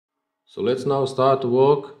So let's now start to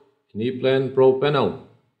work in Eplan Pro panel.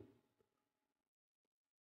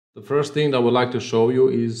 The first thing I would like to show you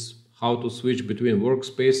is how to switch between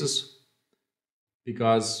workspaces,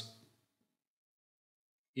 because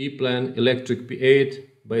Eplan Electric P8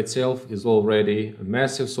 by itself is already a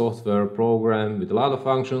massive software program with a lot of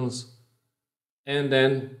functions, and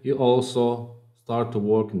then you also start to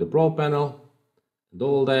work in the Pro panel and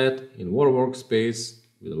all that in one workspace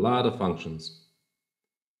with a lot of functions.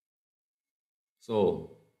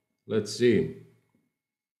 So let's see.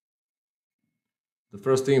 The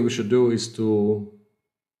first thing we should do is to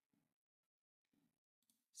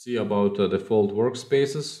see about default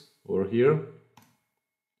workspaces over here.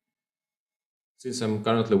 Since I'm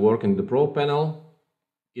currently working the Pro panel,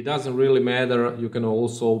 it doesn't really matter. You can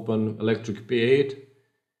also open Electric P8.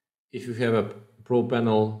 If you have a Pro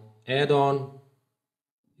panel add-on,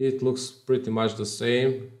 it looks pretty much the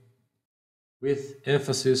same, with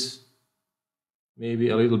emphasis maybe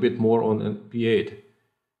a little bit more on P8.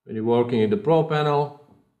 When you're working in the Pro panel,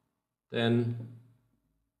 then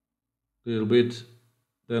the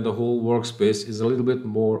whole workspace is a little bit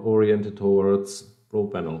more oriented towards Pro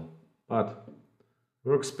panel. But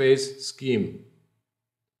workspace scheme,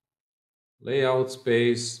 layout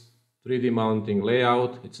space, 3D mounting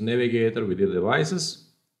layout, it's a navigator with the devices.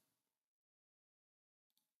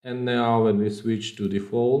 And now when we switch to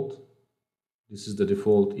default, this is the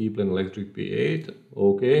default Eplan Electric P8.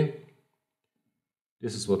 Okay,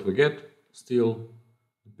 this is what we get. Still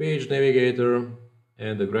the page navigator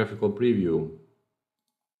and the graphical preview.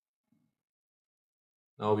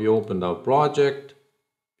 Now we opened our project.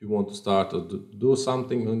 If you want to start to do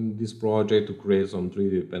something in this project to create some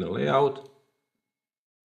 3D panel layout,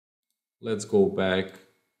 let's go back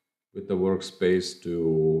with the workspace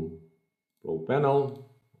to Pro panel.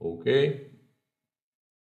 Okay.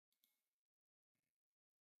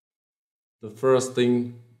 The first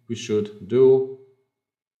thing we should do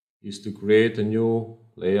is to create a new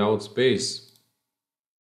layout space.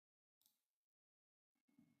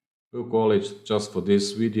 We'll call it, just for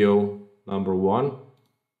this video, number 1.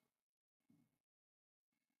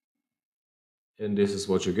 And this is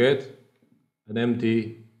what you get, an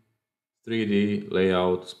empty 3D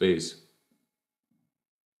layout space.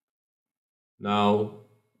 Now,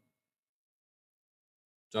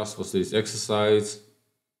 just for this exercise,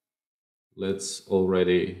 let's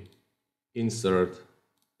already insert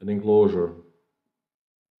an enclosure.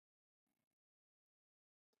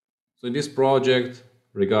 So in this project,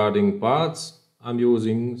 regarding parts, I'm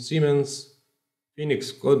using Siemens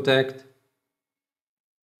Phoenix Contact,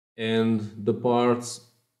 and the parts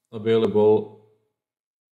available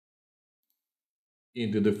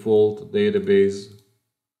in the default database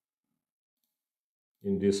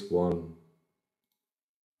in this one,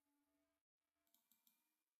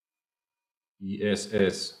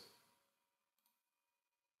 ESS.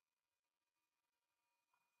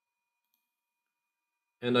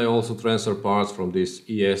 And I also transfer parts from this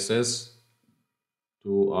ESS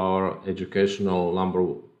to our educational number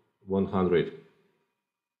 100.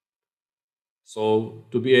 So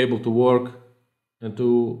to be able to work and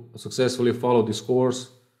to successfully follow this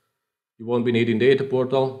course, you won't be needing data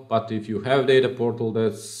portal, but if you have data portal,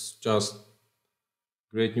 that's just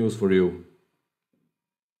great news for you.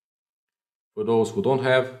 For those who don't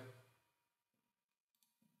have,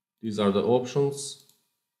 these are the options.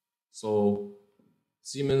 So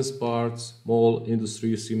Siemens parts, mall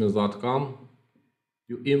industry, siemens.com.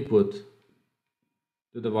 You input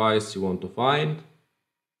the device you want to find.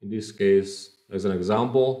 In this case, as an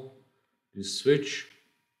example, this switch.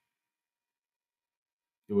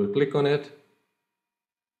 You will click on it,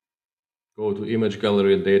 go to image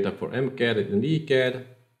gallery and data for MCAD and ECAD.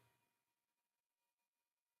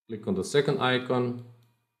 Click on the second icon,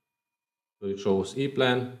 so it shows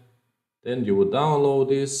Eplan. Then you would download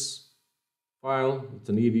this file. It's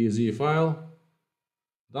an EDZ file.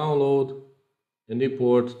 Download and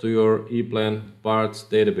import to your Eplan parts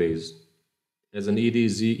database as an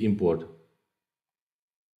EDZ import.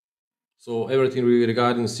 So everything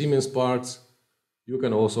regarding Siemens parts, you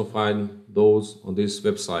can also find those on this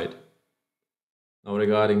website. Now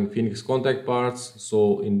regarding Phoenix Contact parts,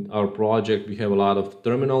 so in our project we have a lot of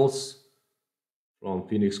terminals from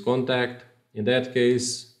Phoenix Contact. In that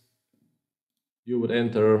case, you would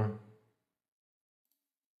enter,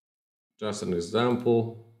 just an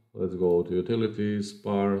example, let's go to utilities,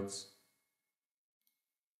 parts,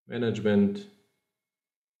 management,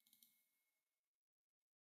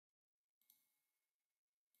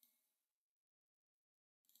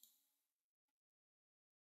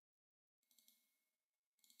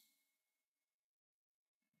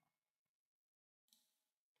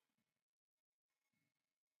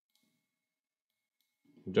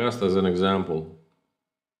 just as an example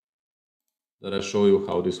that I show you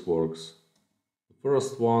how this works. The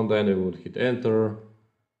first one, then you would hit enter,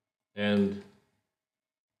 and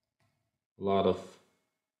a lot of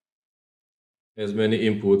as many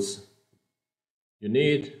inputs you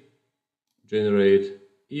need. Generate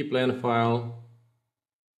Eplan file.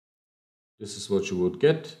 This is what you would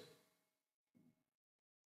get.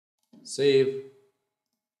 Save.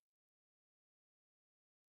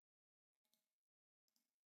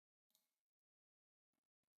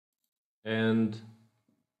 And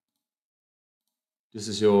this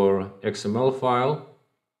is your XML file.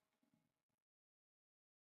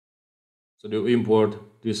 So you import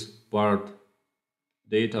this part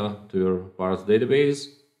data to your parts database.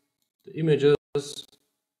 The images,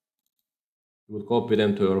 you would copy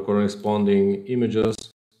them to your corresponding images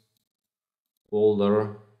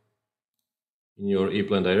folder in your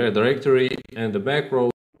Eplan directory, and the macro.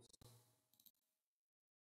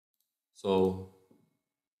 So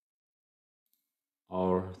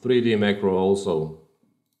our 3D macro also.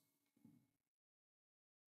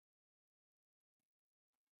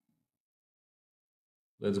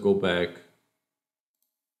 Let's go back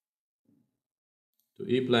to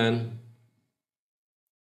Eplan.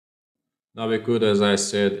 Now we could, as I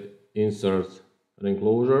said, insert an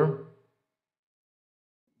enclosure.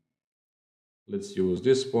 Let's use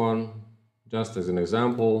this one just as an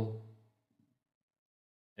example.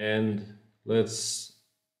 And let's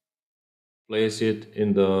place it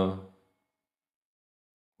in the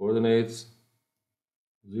coordinates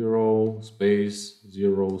 0 space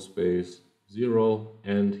 0 space 0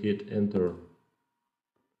 and hit enter.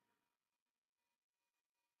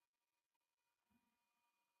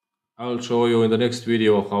 I'll show you in the next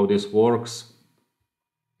video how this works.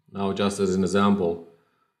 Now just as an example.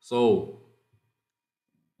 So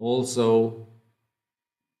also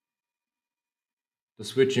the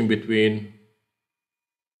switching between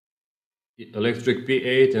Electric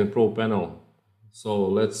P8 and Pro Panel. So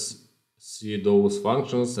let's see those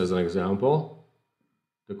functions as an example.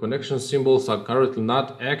 The connection symbols are currently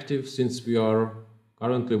not active since we are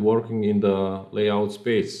currently working in the layout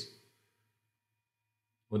space.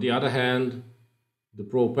 On the other hand, the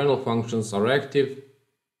Pro Panel functions are active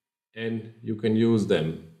and you can use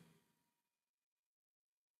them.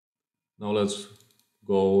 Now let's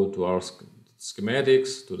go to our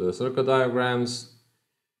schematics, to the circuit diagrams.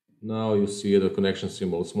 Now you see the connection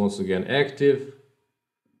symbols once again active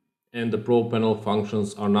and the Pro Panel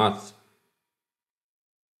functions are not.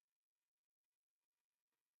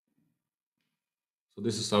 So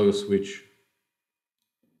this is how you switch.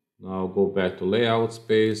 Now go back to layout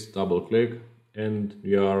space, double click, and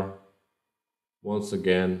we are once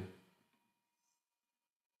again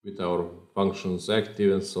with our functions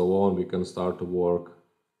active and so on. We can start to work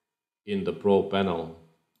in the Pro Panel.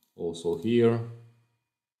 Also here,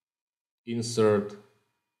 insert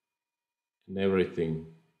and everything.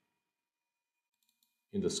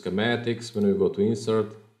 In the schematics, when we go to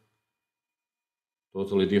insert,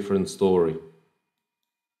 totally different story.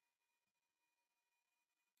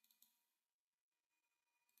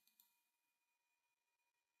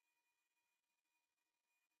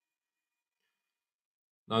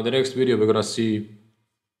 Now in the next video we're gonna see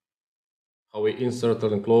how we insert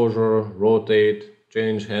an enclosure, rotate,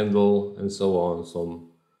 change handle and so on.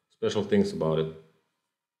 Some special things about it.